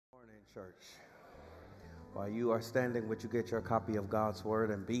Church. While you are standing, would you get your copy of God's Word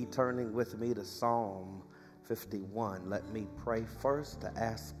and be turning with me to Psalm 51. Let me pray first to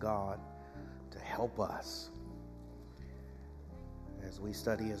ask God to help us as we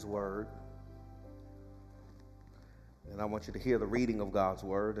study His Word. And I want you to hear the reading of God's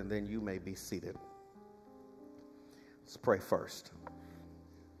Word, and then you may be seated. Let's pray first.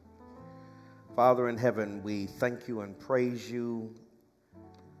 Father in heaven, we thank you and praise you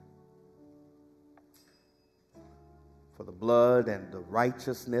for the blood and the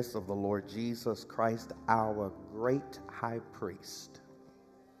righteousness of the Lord Jesus Christ, our great high priest,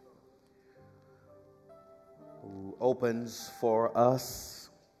 who opens for us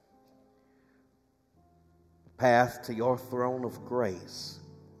the path to your throne of grace,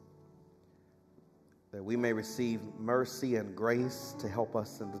 that we may receive mercy and grace to help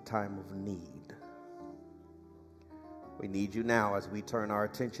us in the time of need. We need you now as we turn our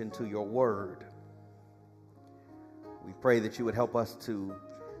attention to your word. We pray that you would help us to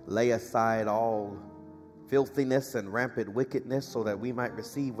lay aside all filthiness and rampant wickedness so that we might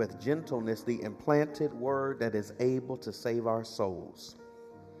receive with gentleness the implanted word that is able to save our souls.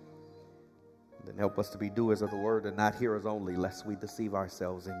 Then help us to be doers of the word and not hearers only, lest we deceive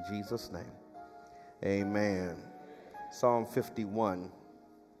ourselves. In Jesus' name, amen. Psalm 51.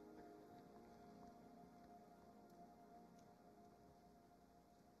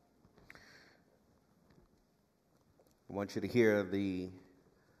 I want you to hear the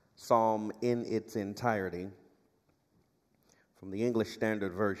psalm in its entirety from the English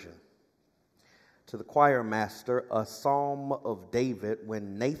Standard Version. To the choir master, a psalm of David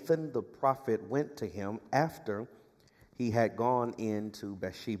when Nathan the prophet went to him after he had gone into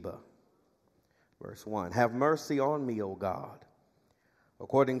Bathsheba. Verse 1, have mercy on me, O God,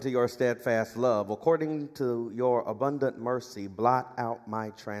 according to your steadfast love, according to your abundant mercy, blot out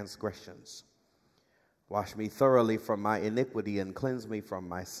my transgressions. Wash me thoroughly from my iniquity and cleanse me from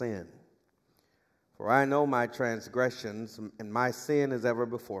my sin. For I know my transgressions, and my sin is ever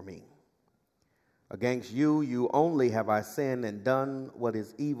before me. Against you, you only have I sinned and done what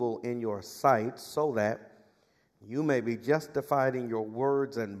is evil in your sight, so that you may be justified in your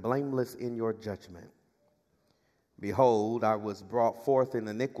words and blameless in your judgment. Behold, I was brought forth in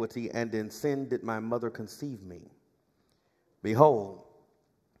iniquity, and in sin did my mother conceive me. Behold,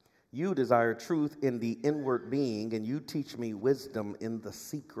 you desire truth in the inward being, and you teach me wisdom in the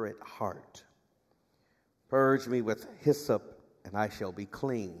secret heart. Purge me with hyssop, and I shall be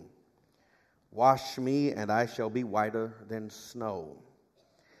clean. Wash me, and I shall be whiter than snow.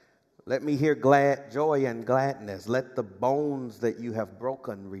 Let me hear joy and gladness. Let the bones that you have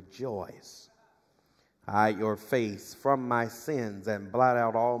broken rejoice. Hide your face from my sins and blot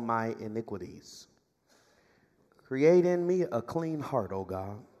out all my iniquities. Create in me a clean heart, O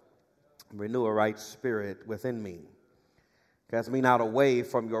God. Renew a right spirit within me. Cast me not away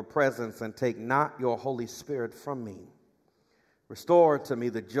from your presence, and take not your Holy Spirit from me. Restore to me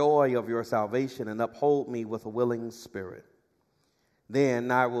the joy of your salvation, and uphold me with a willing spirit.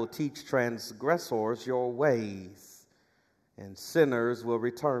 Then I will teach transgressors your ways, and sinners will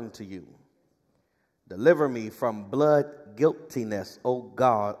return to you. Deliver me from blood guiltiness, O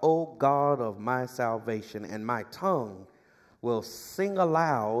God of my salvation, and my tongue will sing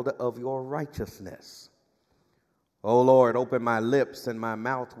aloud of your righteousness. O Lord, open my lips, and my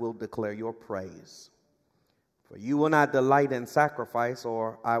mouth will declare your praise. For you will not delight in sacrifice,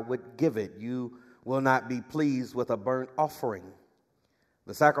 or I would give it. You will not be pleased with a burnt offering.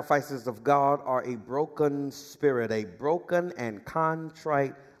 The sacrifices of God are a broken spirit, a broken and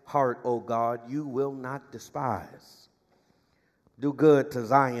contrite heart, O God, you will not despise. Do good to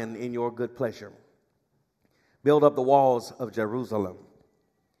Zion in your good pleasure. Build up the walls of Jerusalem.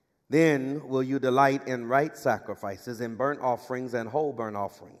 Then will you delight in right sacrifices, in burnt offerings and whole burnt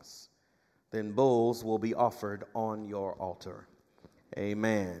offerings. Then bulls will be offered on your altar.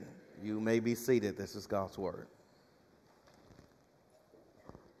 Amen. You may be seated. This is God's word.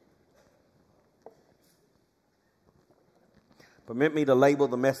 Permit me to label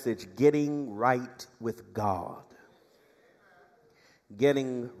the message, Getting Right with God.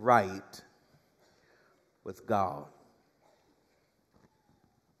 Getting right with God.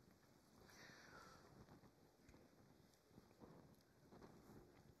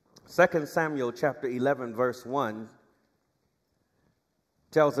 Second Samuel chapter 11 verse 1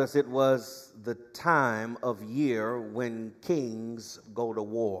 tells us it was the time of year when kings go to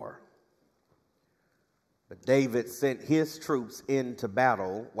war. But David sent his troops into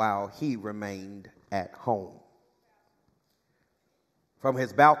battle while he remained at home. From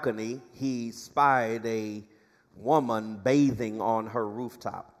his balcony, he spied a woman bathing on her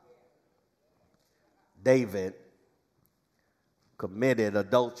rooftop. David committed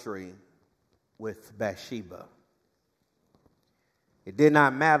adultery with Bathsheba. It did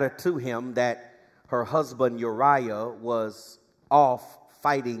not matter to him that her husband Uriah was off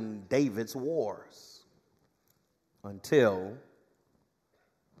fighting David's wars until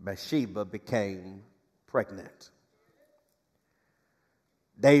Bathsheba became pregnant.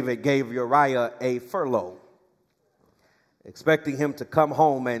 David gave Uriah a furlough, expecting him to come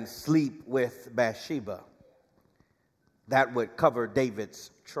home and sleep with Bathsheba. That would cover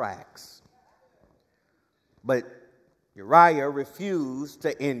David's tracks. But Uriah refused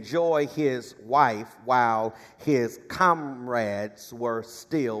to enjoy his wife while his comrades were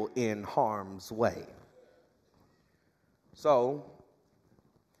still in harm's way. So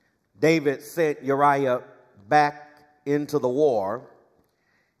David sent Uriah back into the war,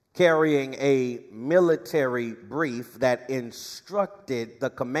 carrying a military brief that instructed the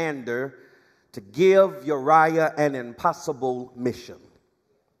commander to give Uriah an impossible mission.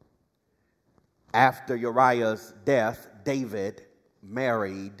 After Uriah's death, David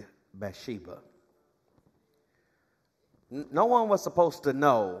married Bathsheba. No one was supposed to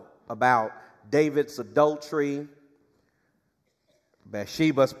know about David's adultery,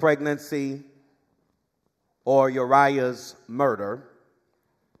 Bathsheba's pregnancy, or Uriah's murder,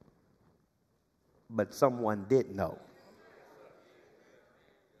 but someone did know.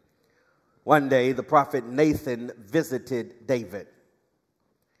 One day, the prophet Nathan visited David.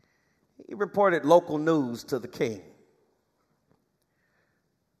 He reported local news to the king.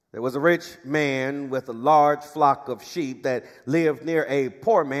 There was a rich man with a large flock of sheep that lived near a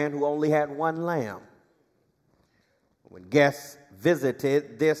poor man who only had one lamb. When guests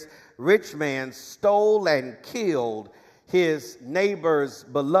visited, this rich man stole and killed his neighbor's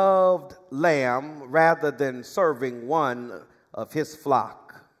beloved lamb rather than serving one of his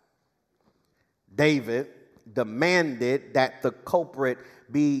flock. David demanded that the culprit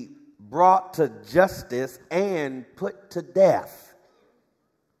be brought to justice and put to death.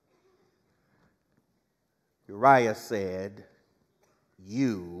 Uriah said,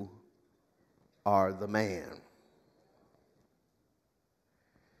 "You are the man."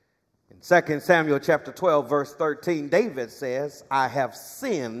 In 2 Samuel chapter 12, verse 13, David says, "I have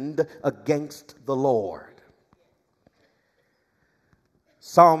sinned against the Lord."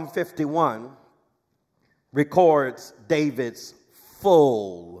 Psalm 51 records David's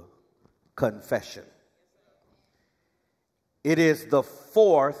full confession. It is the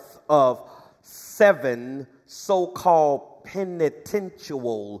fourth of 7 so-called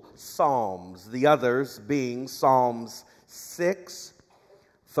penitential psalms, the others being Psalms 6,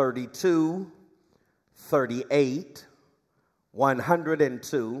 32, 38,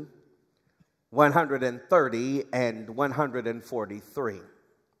 102, 130, and 143.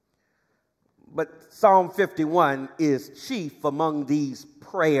 But Psalm 51 is chief among these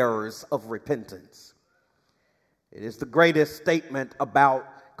prayers of repentance. It is the greatest statement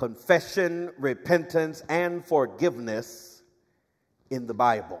about confession, repentance, and forgiveness in the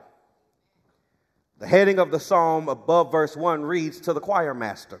Bible. The heading of the psalm above verse 1 reads, "To the choir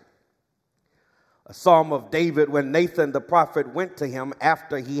master, a psalm of David when Nathan the prophet went to him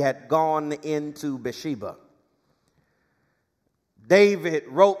after he had gone into Bathsheba." David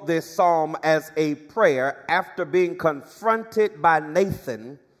wrote this psalm as a prayer after being confronted by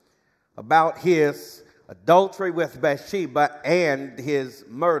Nathan about his adultery with Bathsheba and his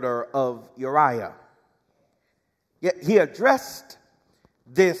murder of Uriah. Yet he addressed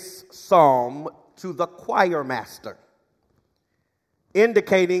this psalm to the choir master,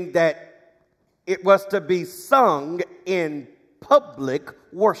 indicating that it was to be sung in public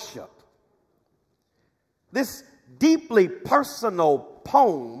worship. This deeply personal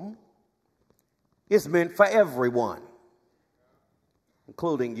poem is meant for everyone,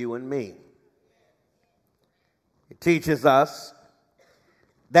 including you and me. It teaches us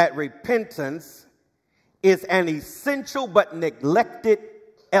that repentance is an essential but neglected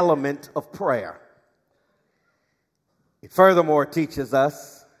element of prayer. It furthermore teaches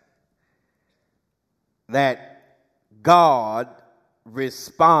us that God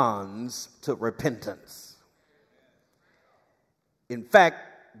responds to repentance. In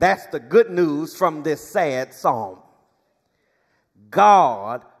fact, that's the good news from this sad psalm.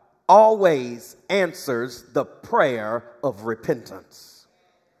 God always answers the prayer of repentance.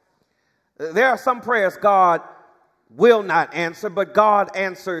 There are some prayers God will not answer, but God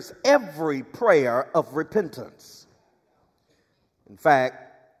answers every prayer of repentance. In fact,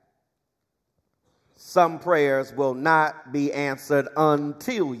 some prayers will not be answered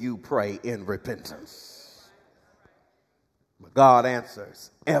until you pray in repentance. But God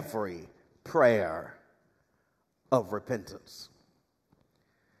answers every prayer of repentance.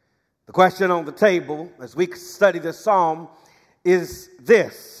 The question on the table as we study this psalm is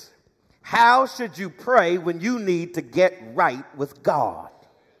this: how should you pray when you need to get right with God?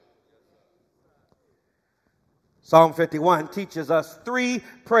 Psalm 51 teaches us 3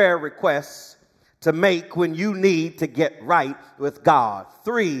 prayer requests to make when you need to get right with God.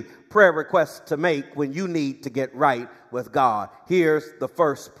 3 prayer requests to make when you need to get right with God. Here's the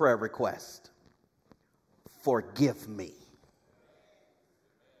first prayer request: forgive me.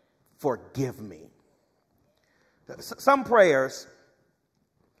 Forgive me. Some prayers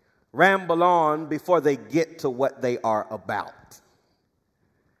ramble on before they get to what they are about.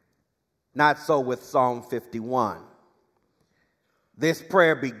 Not so with Psalm 51. This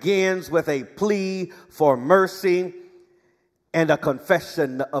prayer begins with a plea for mercy and a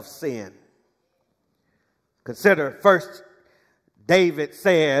confession of sin. Consider first, David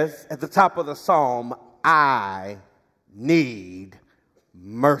says at the top of the psalm, I need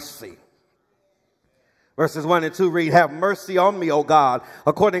mercy. Verses 1 and 2 read, have mercy on me, O God,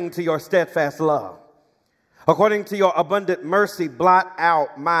 according to your steadfast love. According to your abundant mercy, blot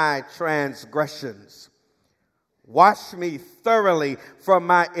out my transgressions. Wash me thoroughly from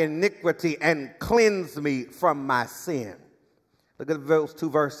my iniquity and cleanse me from my sin. Look at those 2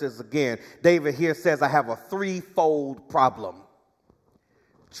 verses again. David here says, I have a 3-fold problem: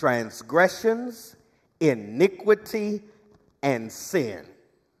 transgressions, iniquity, and sin.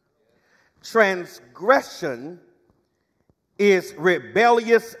 Transgression is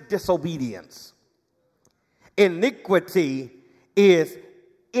rebellious disobedience. Iniquity is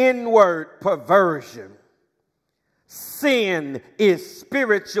inward perversion. Sin is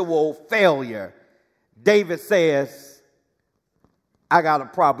spiritual failure. David says, I got a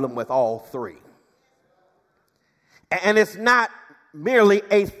problem with all 3. And it's not merely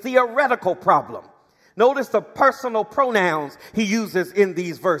a theoretical problem. Notice the personal pronouns he uses in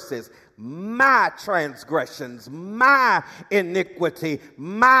these verses: my transgressions, my iniquity,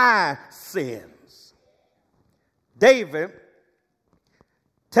 my sins. David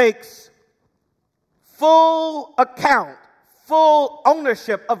takes full account, full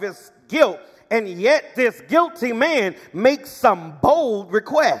ownership of his guilt, and yet this guilty man makes some bold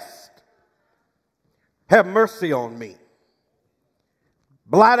request. Have mercy on me.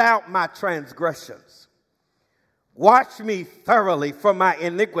 Blot out my transgressions. Wash me thoroughly from my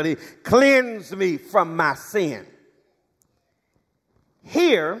iniquity. Cleanse me from my sin.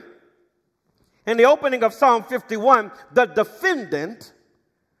 Here, in the opening of Psalm 51, the defendant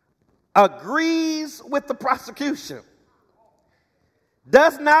agrees with the prosecution,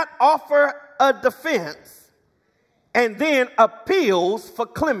 does not offer a defense, and then appeals for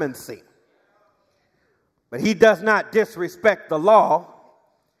clemency. But he does not disrespect the law.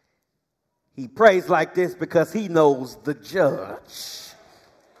 He prays like this because he knows the judge.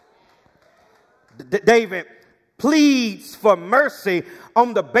 David pleads for mercy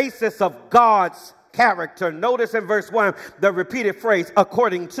on the basis of God's character. Notice in verse 1 the repeated phrase,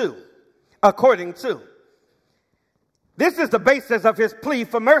 according to. According to. This is the basis of his plea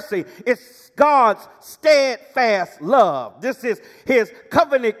for mercy. It's God's steadfast love. This is his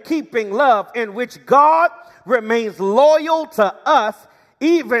covenant-keeping love in which God remains loyal to us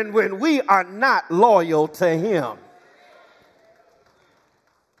even when we are not loyal to him.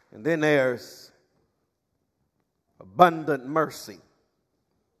 And then there's abundant mercy.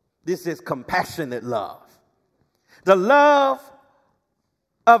 This is compassionate love. The love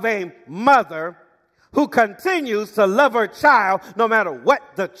of a mother who continues to love her child no matter what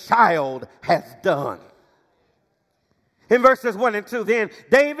the child has done. In verses 1 and 2, then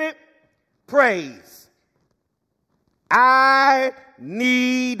David prays, I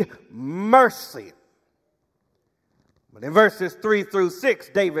need mercy. But in verses 3 through 6,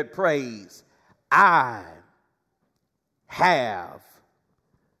 David prays, I have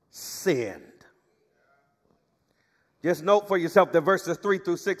sinned. Just note for yourself that verses 3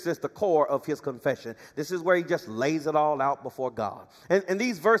 through 6 is the core of his confession. This is where he just lays it all out before God. And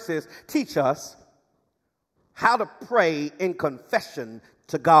these verses teach us how to pray in confession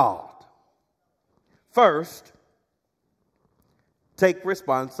to God. First, take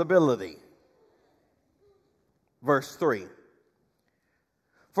responsibility. Verse 3.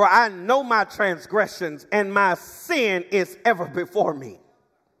 For I know my transgressions, and my sin is ever before me.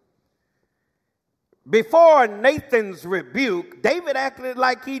 Before Nathan's rebuke, David acted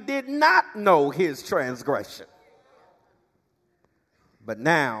like he did not know his transgression. But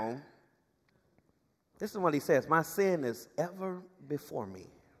now, this is what he says, my sin is ever before me.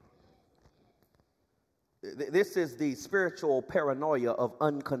 This is the spiritual paranoia of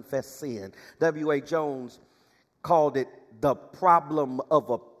unconfessed sin. W.A. Jones called it the problem of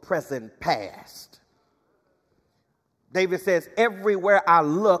a present past. David says, everywhere I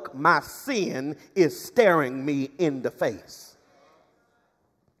look, my sin is staring me in the face.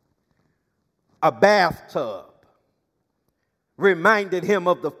 A bathtub reminded him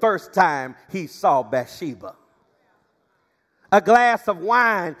of the first time he saw Bathsheba. A glass of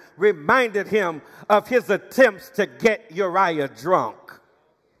wine reminded him of his attempts to get Uriah drunk.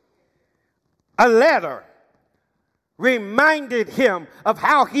 A letter reminded him of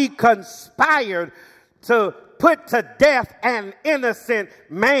how he conspired to put to death an innocent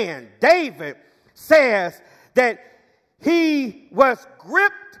man. David says that he was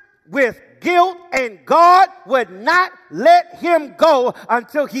gripped with guilt and God would not let him go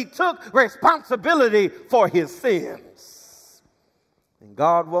until he took responsibility for his sins. And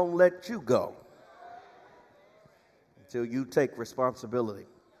God won't let you go until you take responsibility.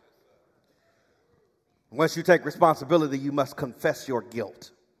 Once you take responsibility, you must confess your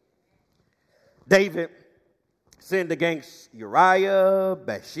guilt. David sinned against Uriah,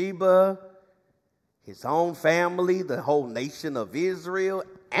 Bathsheba, his own family, the whole nation of Israel,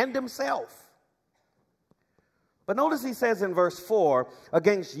 and himself. But notice he says in verse 4,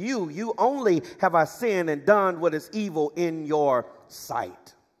 against you only have I sinned and done what is evil in your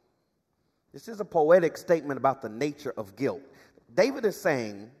sight. This is a poetic statement about the nature of guilt. David is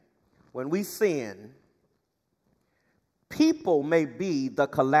saying, when we sin, people may be the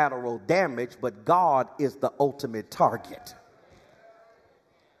collateral damage, but God is the ultimate target.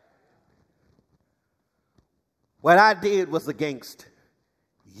 What I did was against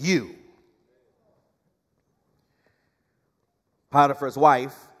you. Potiphar's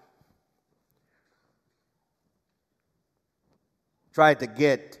wife tried to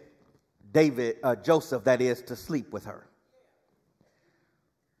get Joseph, that is, to sleep with her.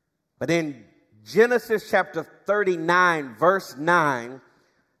 But in Genesis chapter 39, verse 9,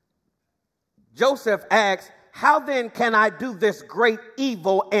 Joseph asks, how then can I do this great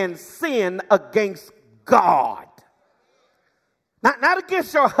evil and sin against God? Not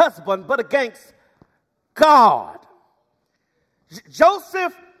against your husband, but against God.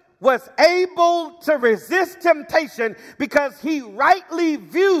 Joseph was able to resist temptation because he rightly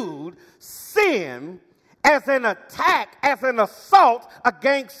viewed sin as an attack, as an assault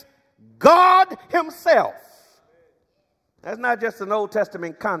against God himself. That's not just an Old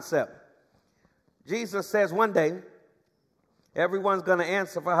Testament concept. Jesus says one day everyone's going to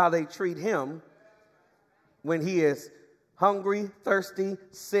answer for how they treat him when he is hungry, thirsty,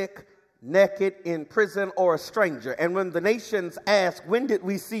 sick, naked, in prison, or a stranger. And when the nations ask, when did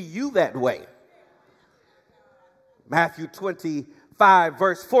we see you that way? Matthew 25,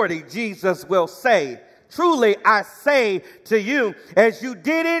 verse 40, Jesus will say, truly I say to you, as you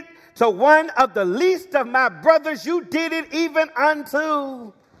did it to one of the least of my brothers, you did it even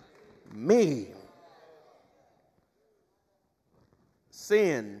unto me.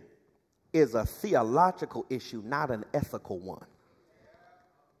 Sin is a theological issue, not an ethical one.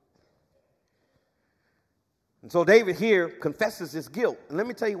 And so David here confesses his guilt. And let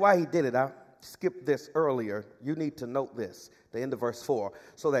me tell you why he did it. I skipped this earlier. You need to note this, the end of verse 4,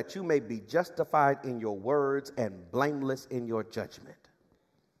 so that you may be justified in your words and blameless in your judgment.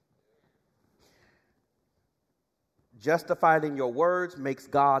 Justified in your words makes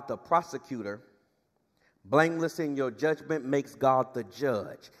God the prosecutor. Blameless in your judgment makes God the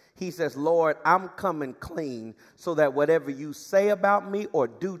judge. He says, Lord, I'm coming clean so that whatever you say about me or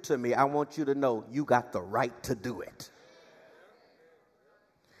do to me, I want you to know you got the right to do it.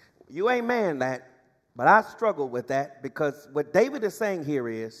 You ain't man that, but I struggle with that because what David is saying here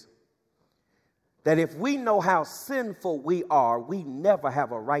is that if we know how sinful we are, we never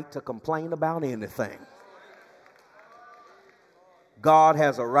have a right to complain about anything. God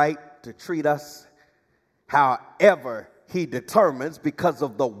has a right to treat us however he determines because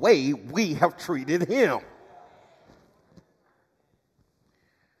of the way we have treated him.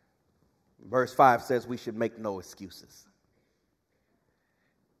 Verse 5 says we should make no excuses.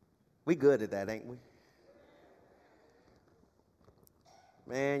 We good at that, ain't we?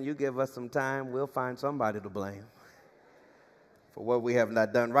 Man, you give us some time, we'll find somebody to blame for what we have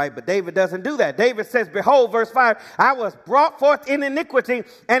not done right. But David doesn't do that. David says, behold, verse 5, I was brought forth in iniquity,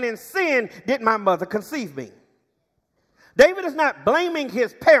 and in sin did my mother conceive me. David is not blaming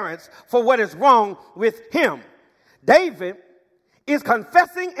his parents for what is wrong with him. David is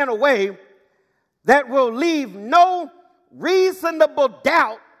confessing in a way that will leave no reasonable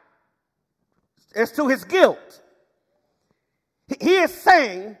doubt as to his guilt. He is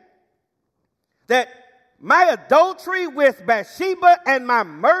saying that My adultery with Bathsheba and my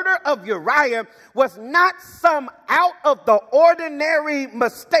murder of Uriah was not some out of the ordinary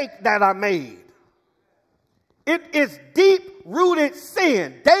mistake that I made. It is deep-rooted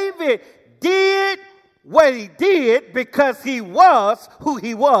sin. David did what he did because he was who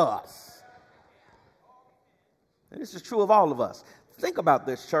he was. And this is true of all of us. Think about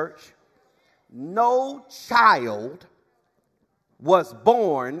this, church. No child was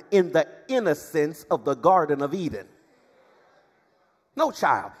born in the innocence of the Garden of Eden. No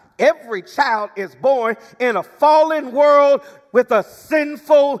child. Every child is born in a fallen world with a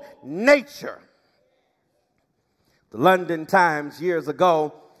sinful nature. The London Times years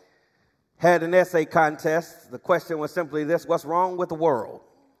ago had an essay contest. The question was simply this: what's wrong with the world?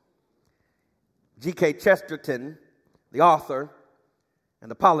 G.K. Chesterton, the author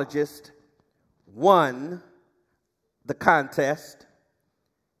and apologist, won the contest.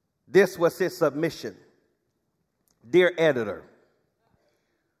 This was his submission. Dear editor,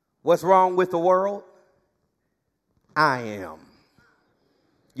 what's wrong with the world? I am.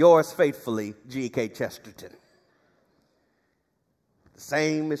 Yours faithfully, G.K. Chesterton. The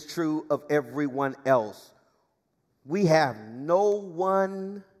same is true of everyone else. We have no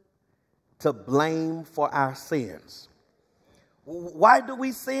one to blame for our sins. Why do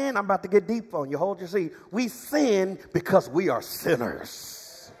we sin? I'm about to get deep on you. Hold your seat. We sin because we are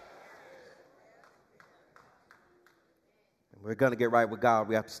sinners. And we're going to get right with God.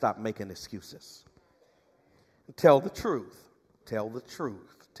 We have to stop making excuses. Tell the truth. Tell the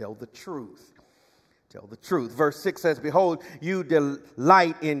truth. Tell the truth. Tell the truth. Verse 6 says, behold, you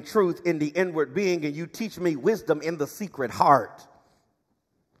delight in truth in the inward being, and you teach me wisdom in the secret heart.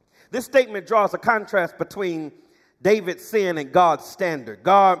 This statement draws a contrast between David's sin and God's standard.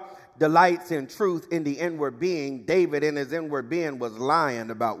 God delights in truth in the inward being. David in his inward being was lying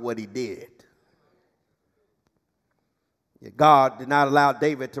about what he did. Yet God did not allow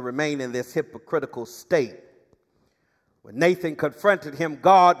David to remain in this hypocritical state. When Nathan confronted him,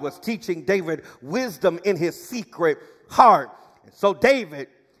 God was teaching David wisdom in his secret heart. And so David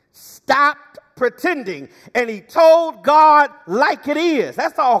stopped pretending, and he told God like it is.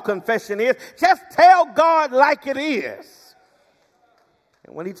 That's all confession is. Just tell God like it is.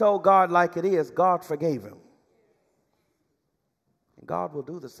 And when he told God like it is, God forgave him. And God will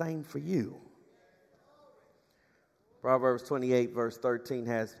do the same for you. Proverbs 28 verse 13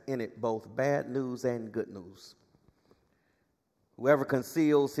 has in it both bad news and good news. Whoever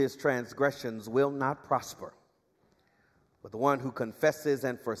conceals his transgressions will not prosper, but the one who confesses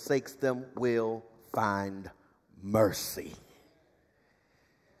and forsakes them will find mercy.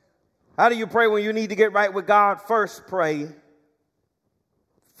 How do you pray when you need to get right with God? First, pray,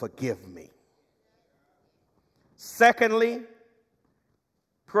 forgive me. Secondly,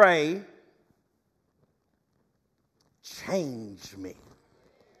 pray, change me.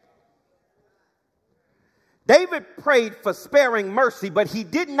 David prayed for sparing mercy, but he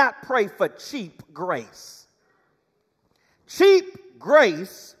did not pray for cheap grace. Cheap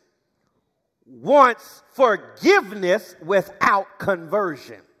grace wants forgiveness without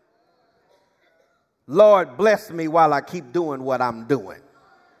conversion. Lord, bless me while I keep doing what I'm doing.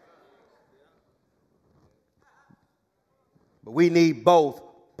 But we need both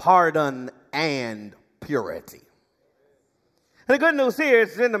pardon and purity. And the good news here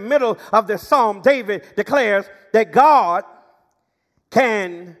is in the middle of this psalm, David declares that God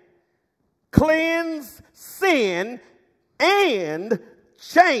can cleanse sin and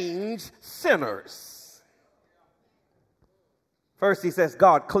change sinners. First, he says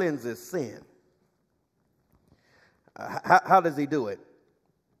God cleanses sin. How does he do it?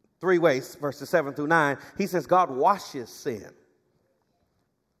 3 ways, verses 7 through 9. He says God washes sin.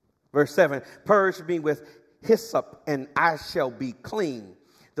 Verse 7, purge me with hyssop and I shall be clean.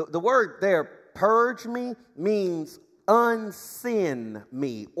 The word there, purge me, means unsin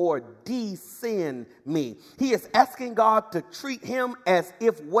me or de-sin me. He is asking God to treat him as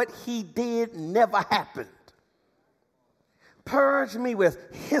if what he did never happened. Purge me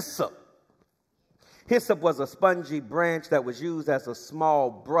with hyssop. Hyssop was a spongy branch that was used as a small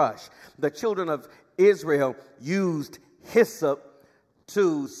brush. The children of Israel used hyssop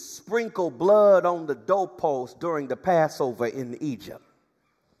to sprinkle blood on the doorpost during the Passover in Egypt.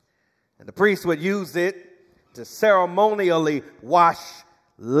 And the priest would use it to ceremonially wash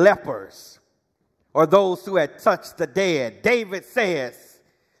lepers or those who had touched the dead. David says,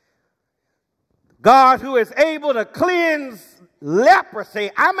 God who is able to cleanse leprosy,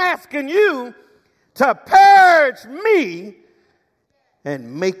 I'm asking you to purge me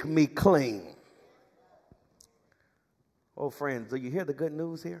and make me clean. Oh, friends, do you hear the good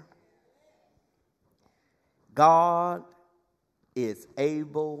news here? God is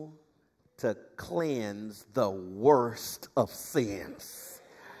able to cleanse the worst of sins.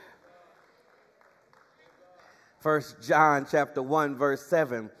 1 John chapter 1 verse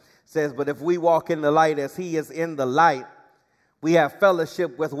 7 says, but if we walk in the light as he is in the light, we have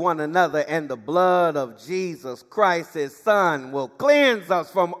fellowship with one another, and the blood of Jesus Christ, his son, will cleanse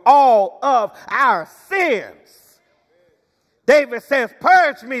us from all of our sins. David says,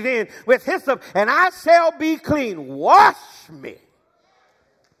 purge me then with hyssop, and I shall be clean. Wash me.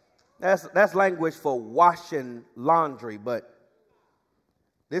 That's language for washing laundry, but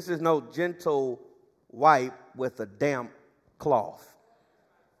this is no gentle wipe with a damp cloth.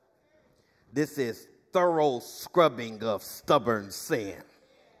 This is thorough scrubbing of stubborn sin.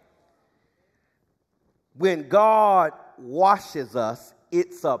 When God washes us,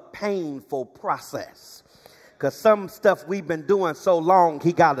 it's a painful process, because some stuff we've been doing so long,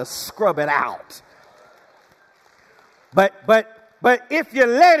 he got to scrub it out. But if you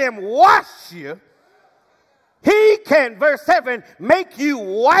let him wash you, he can, verse 7, make you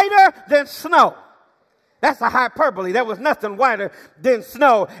whiter than snow. That's a hyperbole. There was nothing whiter than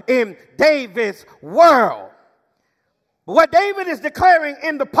snow in David's world. But what David is declaring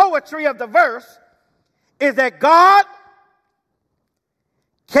in the poetry of the verse is that God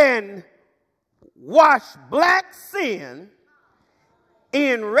can wash black sin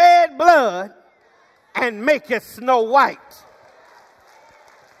in red blood and make it snow white.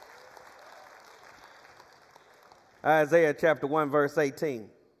 Isaiah chapter 1 verse 18.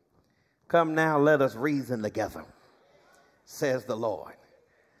 Come now, let us reason together, says the Lord.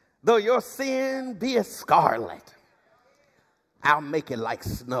 Though your sin be as scarlet, I'll make it like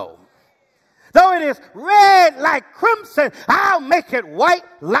snow. Though it is red like crimson, I'll make it white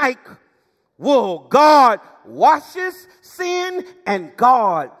like wool. God washes sin and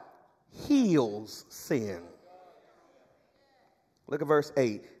God heals sin. Look at verse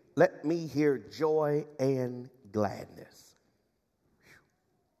 8. Let me hear joy and gladness.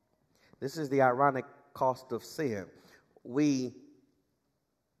 This is the ironic cost of sin. We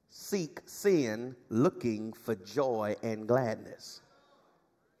seek sin looking for joy and gladness.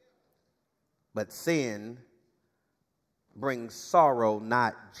 But sin brings sorrow,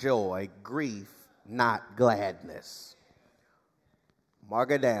 not joy, grief, not gladness.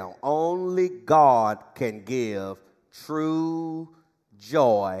 Mark it down. Only God can give true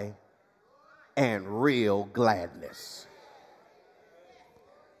joy and real gladness.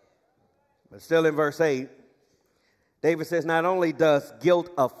 But still in verse 8, David says, not only does guilt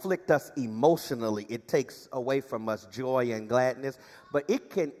afflict us emotionally, it takes away from us joy and gladness, but it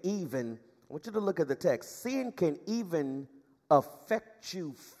can even, I want you to look at the text, sin can even affect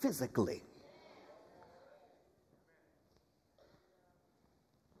you physically.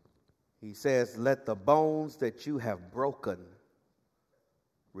 He says, let the bones that you have broken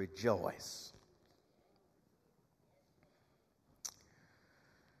rejoice.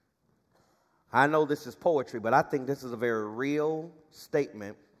 I know this is poetry, but I think this is a very real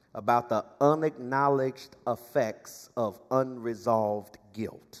statement about the unacknowledged effects of unresolved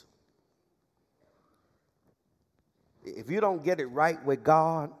guilt. If you don't get it right with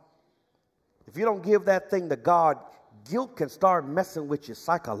God, if you don't give that thing to God, guilt can start messing with you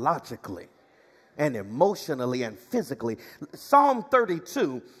psychologically and emotionally and physically. Psalm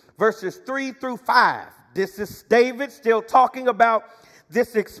 32, verses 3 through 5. This is David still talking about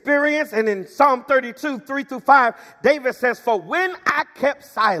this experience. And in Psalm 32, 3 through 5, David says, for when I kept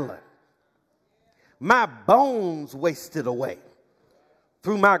silent, my bones wasted away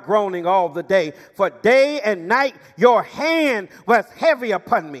through my groaning all the day. For day and night your hand was heavy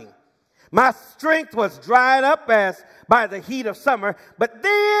upon me. My strength was dried up as by the heat of summer. But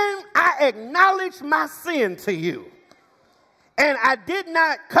then I acknowledged my sin to you, and I did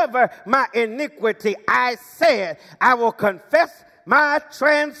not cover my iniquity. I said, I will confess my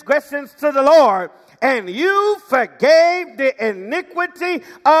transgressions to the Lord, and you forgave the iniquity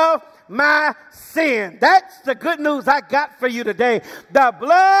of my sin. That's the good news I got for you today. The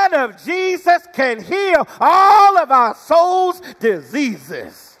blood of Jesus can heal all of our soul's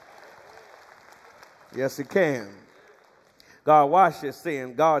diseases. Yes, it can. God washes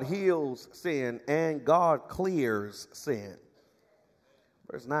sin, God heals sin, and God clears sin.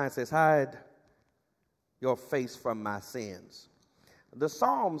 Verse 9 says, hide your face from my sins. The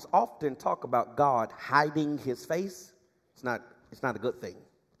Psalms often talk about God hiding his face. It's not a good thing.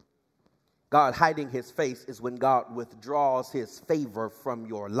 God hiding his face is when God withdraws his favor from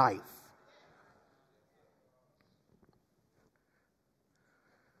your life.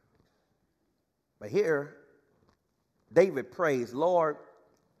 But here, David prays, Lord,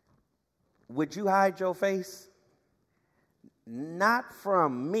 would you hide your face? Not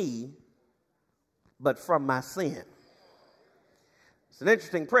from me, but from my sin. It's an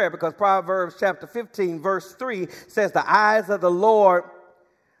interesting prayer because Proverbs chapter 15, verse 3 says, the eyes of the Lord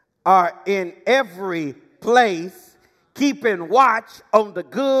are in every place, keeping watch on the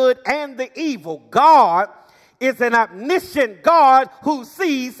good and the evil. God is an omniscient God who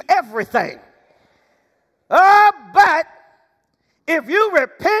sees everything. But if you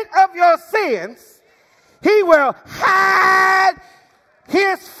repent of your sins, he will hide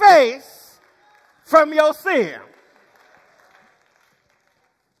his face from your sin.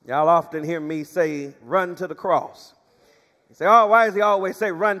 Y'all often hear me say, run to the cross. You say, oh, why does he always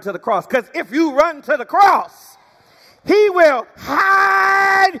say run to the cross? Because if you run to the cross, he will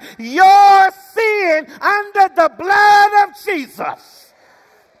hide your sin under the blood of Jesus.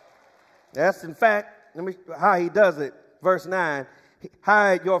 That's in fact, how he does it. Verse 9,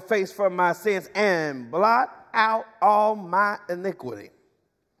 hide your face from my sins and blot out all my iniquity.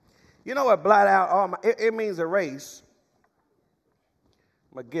 You know what blot out all my, it means erase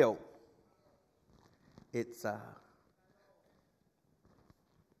my guilt. It's,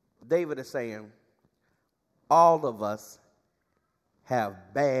 David is saying, all of us have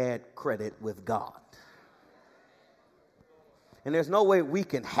bad credit with God. And there's no way we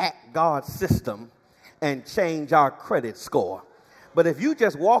can hack God's system and change our credit score. But if you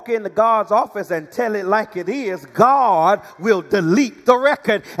just walk into God's office and tell it like it is, God will delete the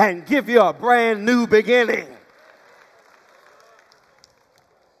record and give you a brand new beginning.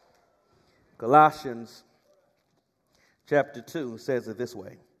 Colossians chapter 2 says it this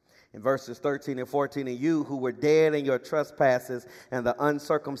way. In verses 13 and 14, and you who were dead in your trespasses and the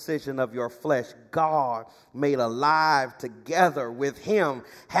uncircumcision of your flesh, God made alive together with him,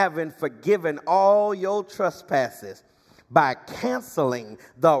 having forgiven all your trespasses by canceling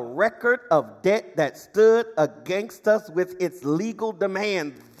the record of debt that stood against us with its legal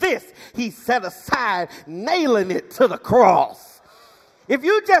demand. This he set aside, nailing it to the cross. If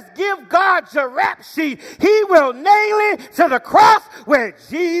you just give God your rap sheet, he will nail it to the cross where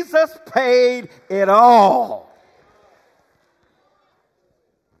Jesus paid it all.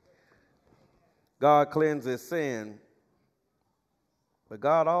 God cleanses sin, but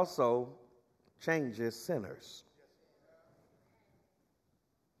God also changes sinners.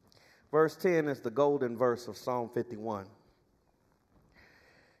 Verse 10 is the golden verse of Psalm 51.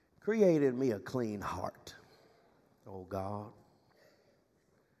 Create in me a clean heart, O God,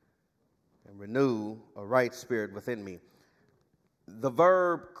 and renew a right spirit within me. The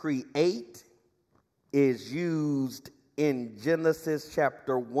verb create is used in Genesis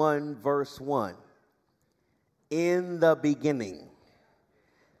chapter 1, verse 1. In the beginning,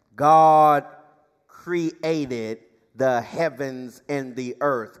 God created the heavens and the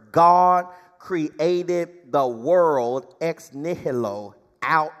earth. God created the world ex nihilo,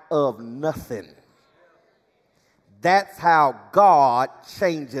 out of nothing. That's how God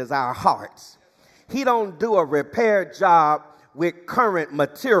changes our hearts. He don't do a repair job with current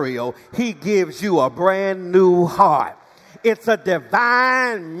material. He gives you a brand new heart. It's a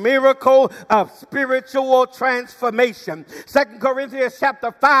divine miracle of spiritual transformation. 2 Corinthians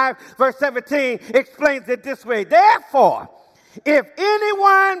chapter 5, verse 17 explains it this way. Therefore, if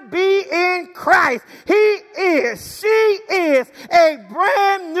anyone be in Christ, she is a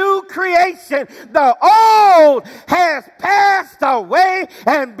brand new creation. The old has passed away,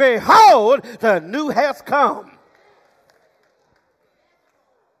 and behold, the new has come.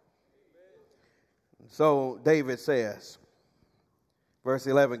 So David says, verse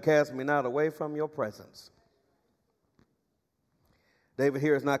 11, cast me not away from your presence. David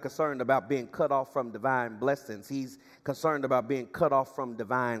here is not concerned about being cut off from divine blessings. He's concerned about being cut off from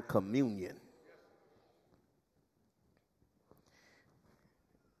divine communion.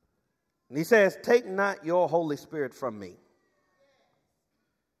 And he says, take not your Holy Spirit from me.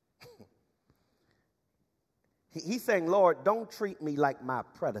 He's saying, Lord, don't treat me like my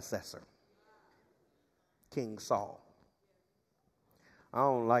predecessor, King Saul. I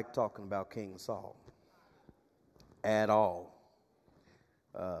don't like talking about King Saul at all.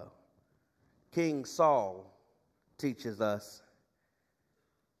 King Saul teaches us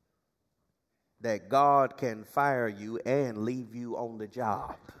that God can fire you and leave you on the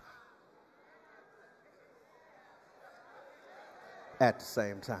job at the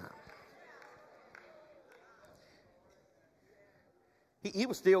same time. He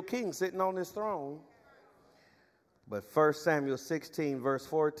was still king sitting on his throne. But 1 Samuel 16 verse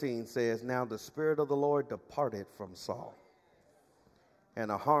 14 says, now the Spirit of the Lord departed from Saul,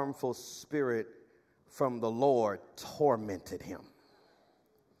 and a harmful spirit from the Lord tormented him.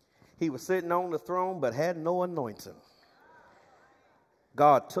 He was sitting on the throne but had no anointing.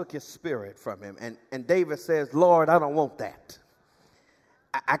 God took his spirit from him. And David says, Lord, I don't want that.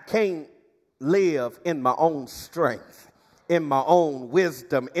 I can't live in my own strength, in my own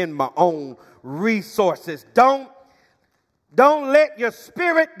wisdom, in my own resources. Don't let your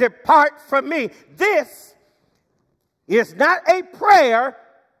spirit depart from me. This is not a prayer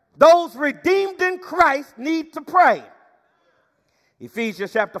those redeemed in Christ need to pray.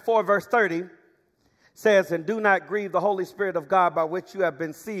 Ephesians chapter 4, verse 30 says, and do not grieve the Holy Spirit of God, by which you have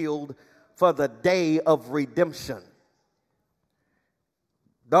been sealed for the day of redemption.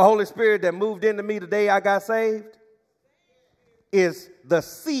 The Holy Spirit that moved into me the day I got saved is the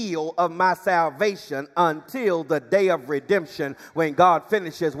seal of my salvation until the day of redemption, when God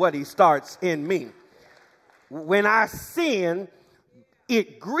finishes what he starts in me. When I sin,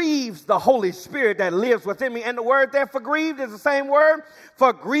 it grieves the Holy Spirit that lives within me. And the word there for grieved is the same word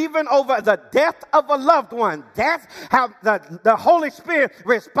for grieving over the death of a loved one. That's how the Holy Spirit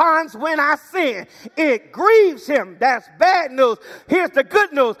responds when I sin. It grieves him. That's bad news. Here's the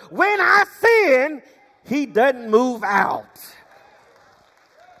good news. When I sin, he doesn't move out.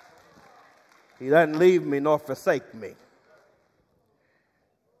 He doesn't leave me nor forsake me.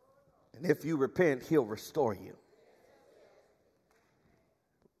 And if you repent, he'll restore you.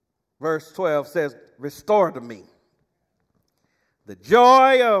 Verse 12 says, restore to me the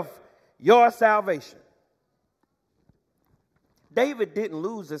joy of your salvation. David didn't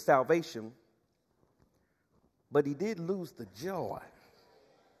lose his salvation, but he did lose the joy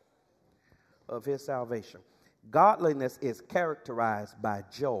of his salvation. Godliness is characterized by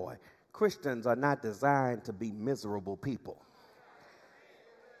joy. Christians are not designed to be miserable people.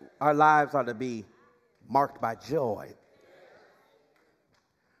 Our lives are to be marked by joy.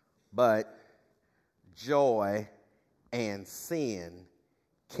 But joy and sin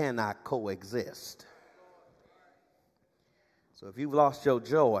cannot coexist. So if you've lost your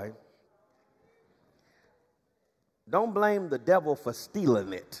joy, don't blame the devil for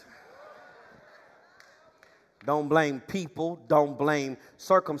stealing it. Don't blame people. Don't blame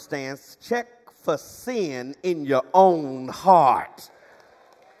circumstance. Check for sin in your own heart.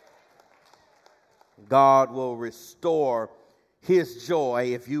 God will restore his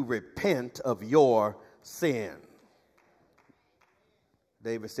joy if you repent of your sin.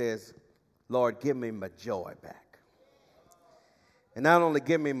 David says, Lord, give me my joy back. And not only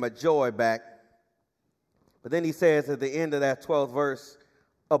give me my joy back, but then he says at the end of that 12th verse,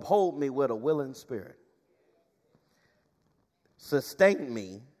 uphold me with a willing spirit. Sustain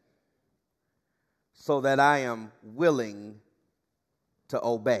me so that I am willing to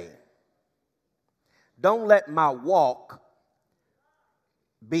obey. Don't let my walk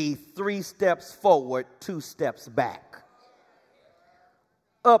be 3 steps forward, 2 steps back.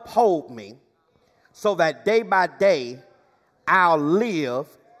 Uphold me so that day by day I'll live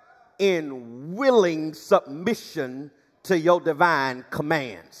in willing submission to your divine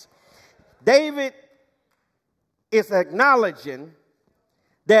commands. David is acknowledging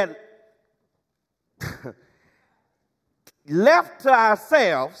that left to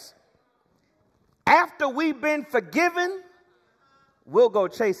ourselves, after we've been forgiven, we'll go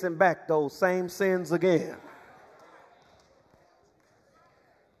chasing back those same sins again.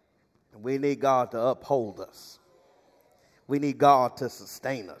 And we need God to uphold us. We need God to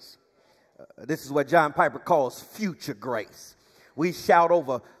sustain us. This is what John Piper calls future grace. We shout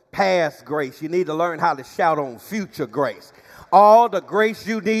over past grace. You need to learn how to shout on future grace. All the grace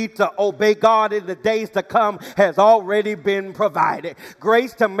you need to obey God in the days to come has already been provided.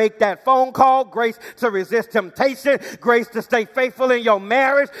 Grace to make that phone call, grace to resist temptation, grace to stay faithful in your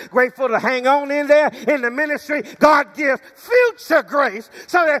marriage, grateful to hang on in there in the ministry. God gives future grace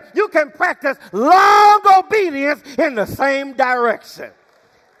so that you can practice long obedience in the same direction.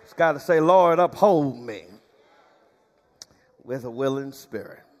 It's got to say, Lord, uphold me with a willing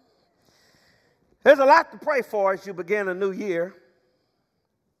spirit. There's a lot to pray for as you begin a new year.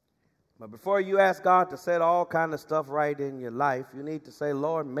 But before you ask God to set all kind of stuff right in your life, you need to say,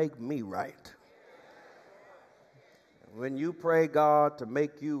 Lord, make me right. When you pray God to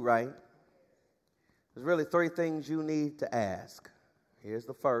make you right, there's really 3 things you need to ask. Here's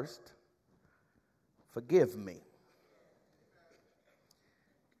the first. Forgive me.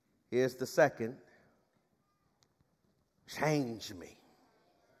 Here's the second. Change me.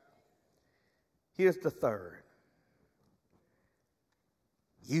 Here's the third.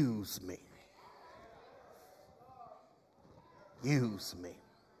 Use me. Use me.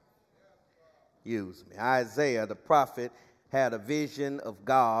 Use me. Isaiah, the prophet, had a vision of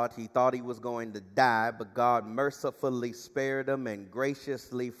God. He thought he was going to die, but God mercifully spared him and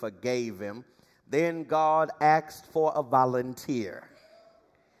graciously forgave him. Then God asked for a volunteer.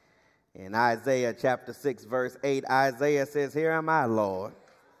 In Isaiah chapter 6, verse 8, Isaiah says, "Here am I, Lord.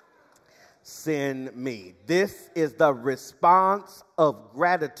 Send me." This is the response of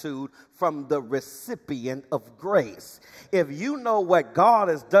gratitude from the recipient of grace. If you know what God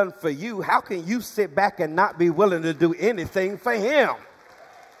has done for you, how can you sit back and not be willing to do anything for him?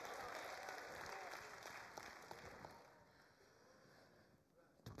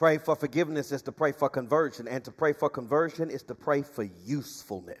 To pray for forgiveness is to pray for conversion, and to pray for conversion is to pray for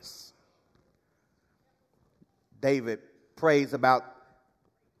usefulness. David prays about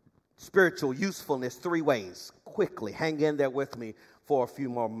spiritual usefulness 3 ways. Quickly, hang in there with me for a few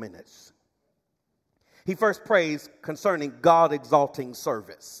more minutes. He first prays concerning God-exalting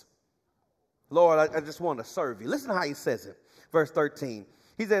service. Lord, I just want to serve you. Listen to how he says it. Verse 13.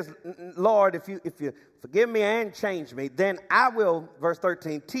 He says, Lord, if you forgive me and change me, then I will, verse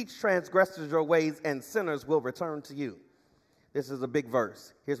 13, teach transgressors your ways and sinners will return to you. This is a big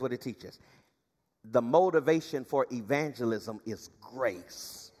verse. Here's what it teaches. The motivation for evangelism is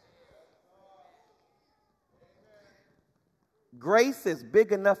grace. Grace is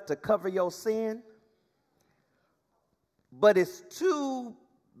big enough to cover your sin, but it's too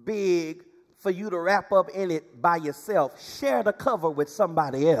big for you to wrap up in it by yourself. Share the cover with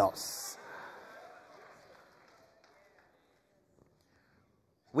somebody else.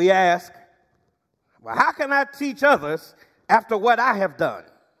 We ask, well, how can I teach others after what I have done?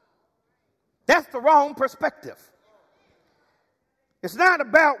 That's the wrong perspective. It's not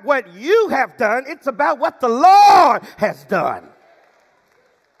about what you have done. It's about what the Lord has done.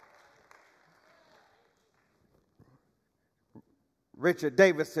 Richard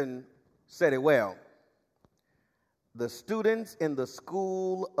Davidson said it well. The students in the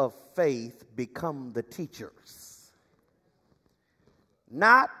school of faith become the teachers.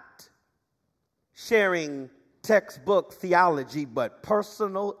 Not sharing textbook theology, but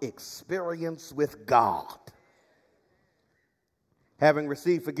personal experience with God. Having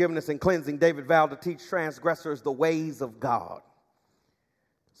received forgiveness and cleansing, David vowed to teach transgressors the ways of God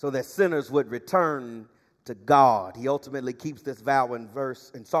so that sinners would return to God. He ultimately keeps this vow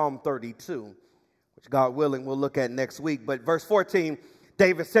in Psalm 32, which God willing we'll look at next week. But verse 14,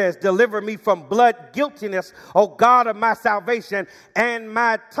 David says, "Deliver me from blood guiltiness, O God of my salvation, and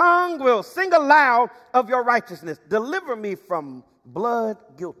my tongue will sing aloud of your righteousness." Deliver me from blood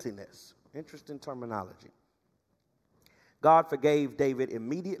guiltiness. Interesting terminology. God forgave David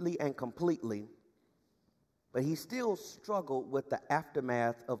immediately and completely, but he still struggled with the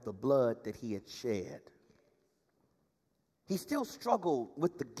aftermath of the blood that he had shed. He still struggled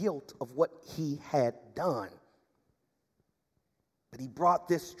with the guilt of what he had done. But he brought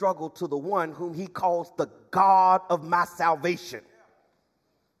this struggle to the one whom he calls the God of my salvation.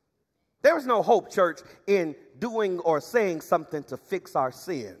 There is no hope, church, in doing or saying something to fix our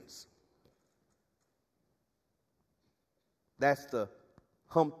sins. That's the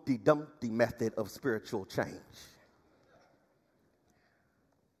Humpty Dumpty method of spiritual change.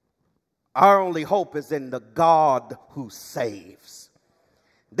 Our only hope is in the God who saves.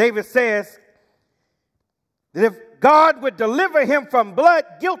 David says that if God would deliver him from blood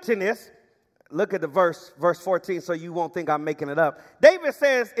guiltiness, look at the verse 14 so you won't think I'm making it up. David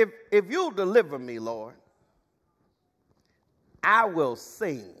says, if you'll deliver me, Lord, I will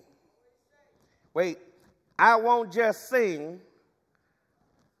sing. Wait, I won't just sing,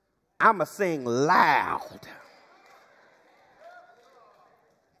 I'm going to sing loud.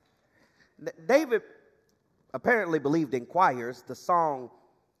 David apparently believed in choirs. The song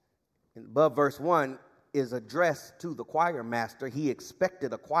above verse 1 is addressed to the choir master. He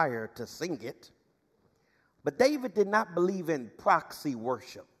expected a choir to sing it. But David did not believe in proxy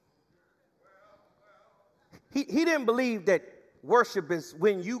worship. He didn't believe that worship is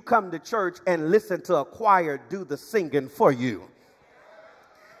when you come to church and listen to a choir do the singing for you.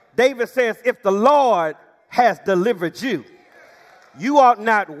 David says, if the Lord has delivered you, you ought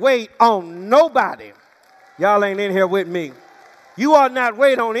not wait on nobody. Y'all ain't in here with me. You ought not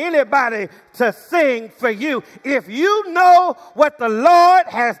wait on anybody to sing for you. If you know what the Lord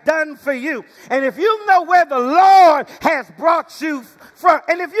has done for you, and if you know where the Lord has brought you from,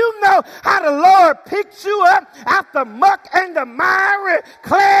 and if you know how the Lord picked you up out the muck and the miry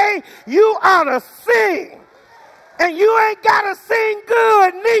clay, you ought to sing. And you ain't got to sing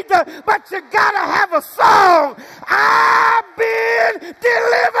good neither, but you got to have a song. I've been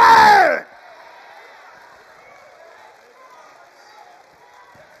delivered.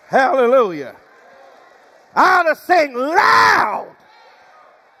 Hallelujah. I ought to sing loud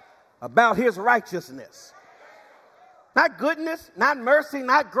about his righteousness. Not goodness, not mercy,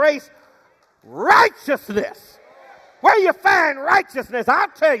 not grace. Righteousness. Where you find righteousness, I'll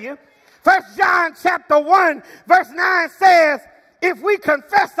tell you. 1 John chapter 1 verse 9 says, if we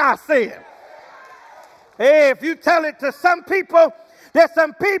confess our sin. Hey, if you tell it to some people, there's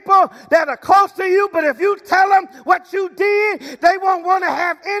some people that are close to you, but if you tell them what you did, they won't want to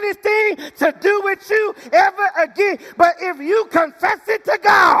have anything to do with you ever again. But if you confess it to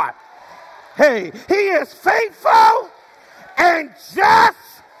God, hey, he is faithful and just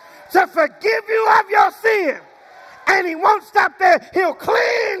to forgive you of your sin. And he won't stop there. He'll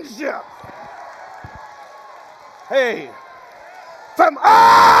cleanse you. Hey, from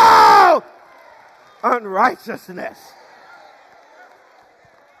all unrighteousness.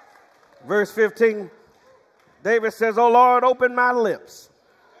 Verse 15, David says, "O Lord, open my lips,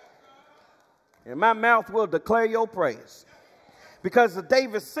 and my mouth will declare your praise." Because of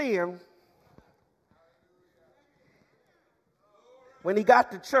David's sin, when he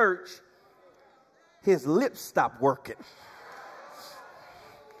got to church, his lips stopped working.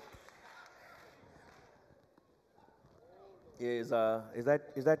 Is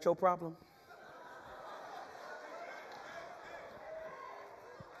that your problem?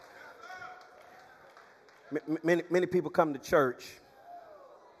 Many people come to church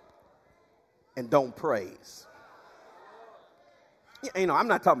and don't praise. You know, I'm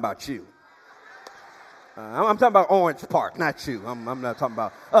not talking about you. I'm talking about Orange Park, not you. I'm not talking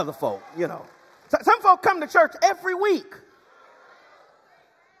about other folk, you know. Some folk come to church every week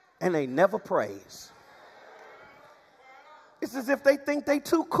and they never praise. It's as if they think they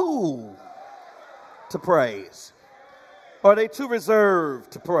too cool to praise, or they too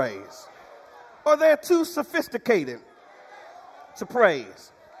reserved to praise, or they're too sophisticated to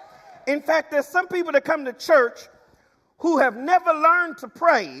praise. In fact, there's some people that come to church who have never learned to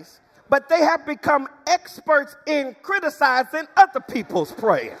praise, but they have become experts in criticizing other people's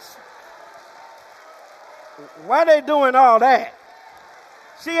praise. Why they doing all that?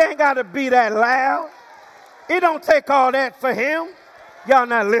 She ain't got to be that loud. It don't take all that for him. Y'all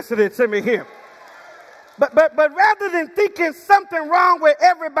not listening to me here. But rather than thinking something wrong with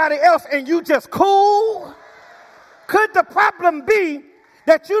everybody else and you just cool, could the problem be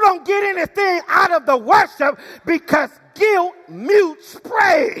that you don't get anything out of the worship because guilt mutes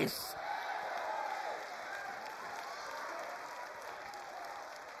praise?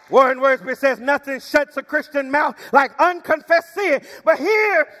 Warren Wiersbe says nothing shuts a Christian mouth like unconfessed sin. But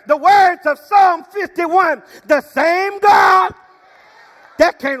here, the words of Psalm 51, the same God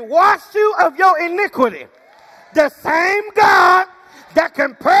that can wash you of your iniquity, the same God that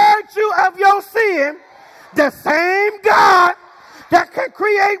can purge you of your sin, the same God that can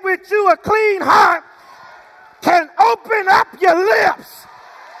create with you a clean heart, can open up your lips.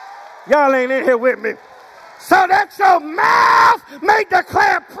 Y'all ain't in here with me. So that your mouth may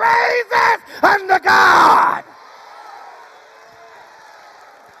declare praises unto God.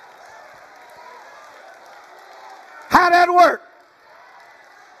 How that work?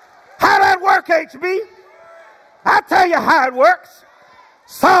 How that work, HB? I'll tell you how it works.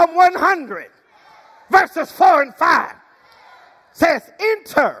 Psalm 100, verses 4 and 5 says,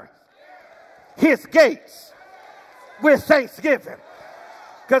 enter his gates with thanksgiving.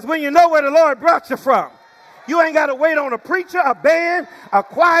 Because when you know where the Lord brought you from, you ain't got to wait on a preacher, a band, a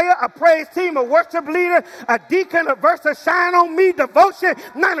choir, a praise team, a worship leader, a deacon, a verse of shine on me, devotion,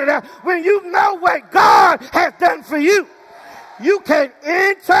 none of that. When you know what God has done for you, you can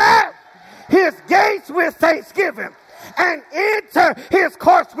enter his gates with thanksgiving and enter his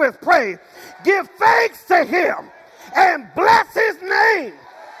courts with praise. Give thanks to him and bless his name.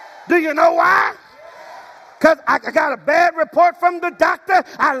 Do you know why? Because I got a bad report from the doctor.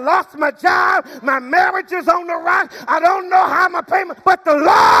 I lost my job. My marriage is on the rock. I don't know how my payment, but the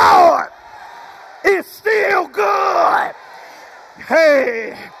Lord is still good.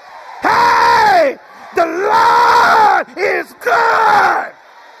 Hey, hey, the Lord is good.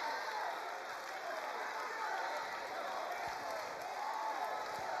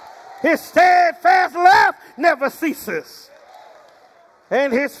 His steadfast love never ceases,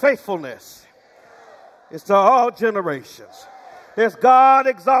 and his faithfulness is to all generations. There's God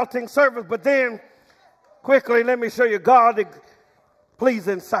exalting service, but then quickly let me show you God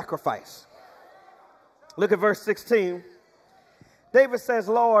pleasing sacrifice. Look at verse 16. David says,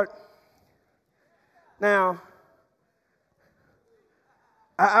 Lord, now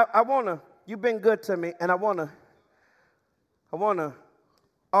I want to, you've been good to me, and I want to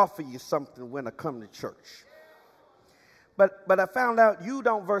offer you something when I come to church. But I found out you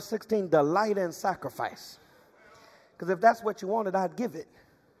don't, verse 16, delight in sacrifice. Because if that's what you wanted, I'd give it.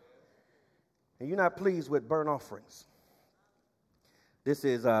 And you're not pleased with burnt offerings. This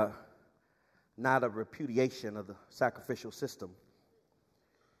is not a repudiation of the sacrificial system.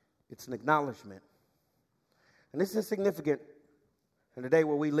 It's an acknowledgement. And this is significant in the day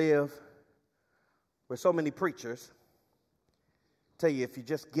where we live, where so many preachers tell you if you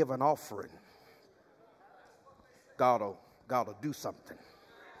just give an offering, God will do something.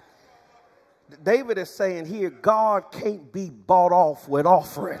 David is saying here, God can't be bought off with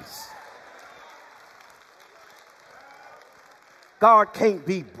offerings. God can't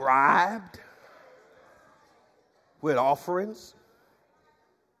be bribed with offerings.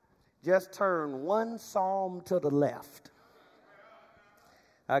 Just turn one psalm to the left.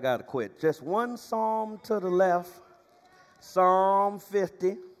 I got to quit. Just one psalm to the left. Psalm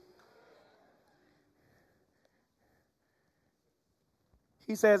 50.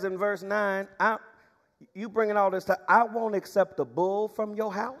 He says in verse 9, you bringing all this to, I won't accept a bull from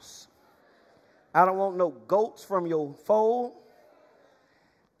your house. I don't want no goats from your fold.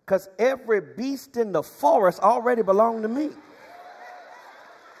 Because every beast in the forest already belonged to me.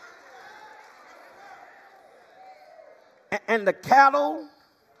 And the cattle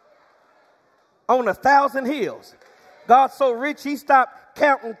on 1,000 hills. God's so rich, he stopped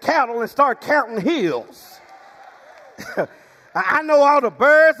counting cattle and started counting hills. I know all the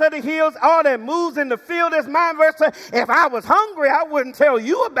birds of the hills, all that moves in the field is mine. Verse 10. If I was hungry, I wouldn't tell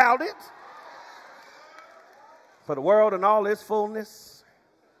you about it. For the world and all its fullness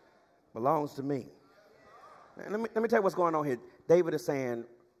belongs to me. And let me tell you what's going on here. David is saying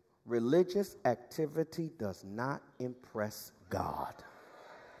religious activity does not impress God.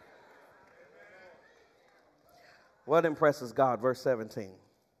 What impresses God? Verse 17.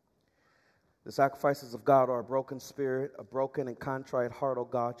 The sacrifices of God are a broken spirit, a broken and contrite heart, O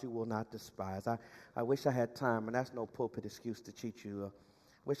God, you will not despise. I wish I had time, and that's no pulpit excuse to cheat you. I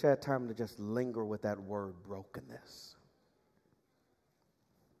wish I had time to just linger with that word brokenness.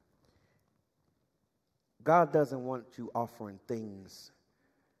 God doesn't want you offering things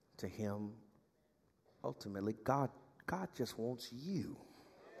to him. Ultimately, God just wants you.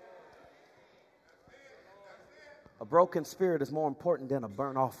 A broken spirit is more important than a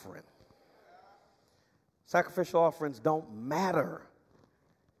burnt offering. Sacrificial offerings don't matter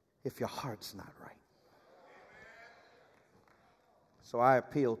if your heart's not right. So I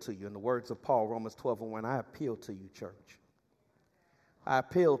appeal to you, in the words of Paul, Romans 12:1, I appeal to you, church. I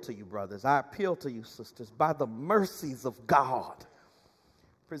appeal to you, brothers. I appeal to you, sisters, by the mercies of God.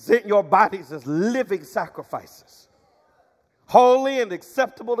 Present your bodies as living sacrifices, holy and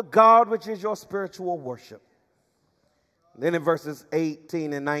acceptable to God, which is your spiritual worship. And then in verses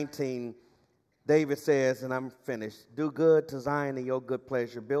 18 and 19, David says, and I'm finished, do good to Zion in your good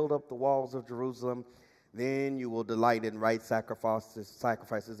pleasure. Build up the walls of Jerusalem. Then you will delight in right sacrifices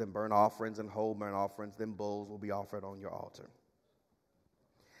and burnt offerings and whole burnt offerings. Then bulls will be offered on your altar.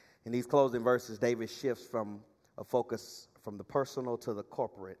 In these closing verses, David shifts from a focus from the personal to the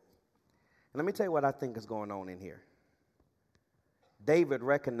corporate. And let me tell you what I think is going on in here. David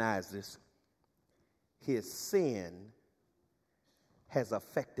recognizes his sin has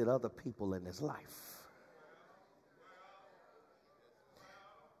affected other people in his life.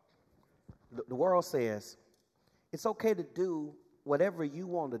 The world says it's okay to do whatever you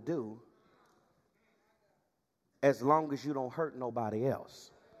want to do as long as you don't hurt nobody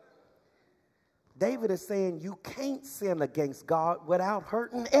else. David is saying you can't sin against God without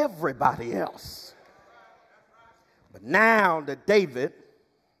hurting everybody else. But now that David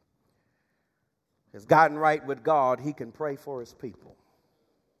has gotten right with God, he can pray for his people.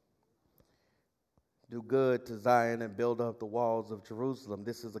 Do good to Zion and build up the walls of Jerusalem.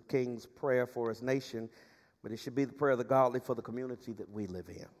 This is a king's prayer for his nation, but it should be the prayer of the godly for the community that we live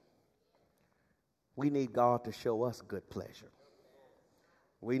in. We need God to show us good pleasure.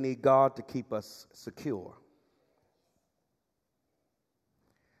 We need God to keep us secure.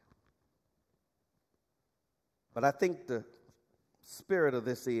 But I think the spirit of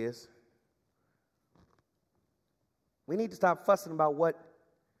this is we need to stop fussing about what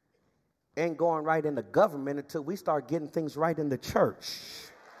ain't going right in the government until we start getting things right in the church.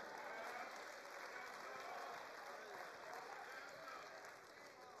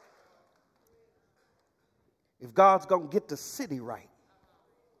 If God's going to get the city right,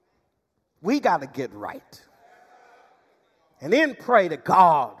 we got to get right. And then pray that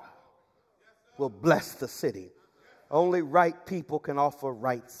God will bless the city. Only right people can offer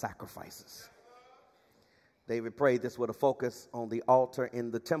right sacrifices. David prayed this with a focus on the altar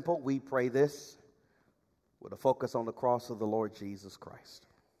in the temple. We pray this with a focus on the cross of the Lord Jesus Christ.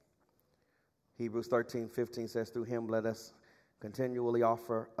 Hebrews 13:15 says, through him let us continually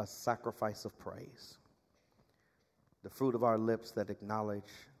offer a sacrifice of praise, the fruit of our lips that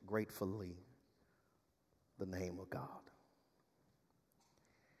acknowledge gratefully the name of God.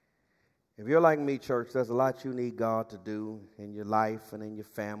 If you're like me, church, there's a lot you need God to do in your life and in your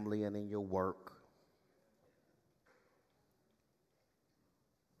family and in your work.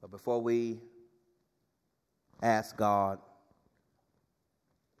 But before we ask God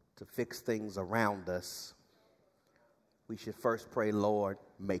to fix things around us, we should first pray, Lord,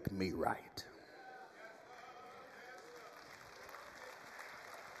 make me right.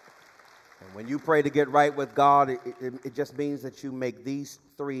 And when you pray to get right with God, it just means that you make these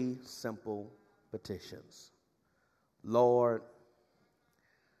three simple petitions. Lord,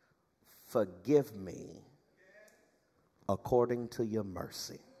 forgive me according to your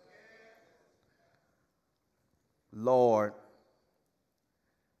mercy. Lord,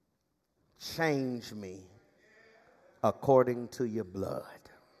 change me according to your blood.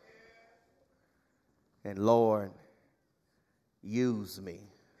 And Lord, use me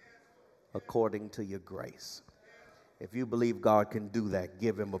according to your grace. If you believe God can do that,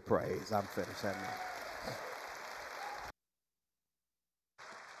 give him a praise. I'm finished.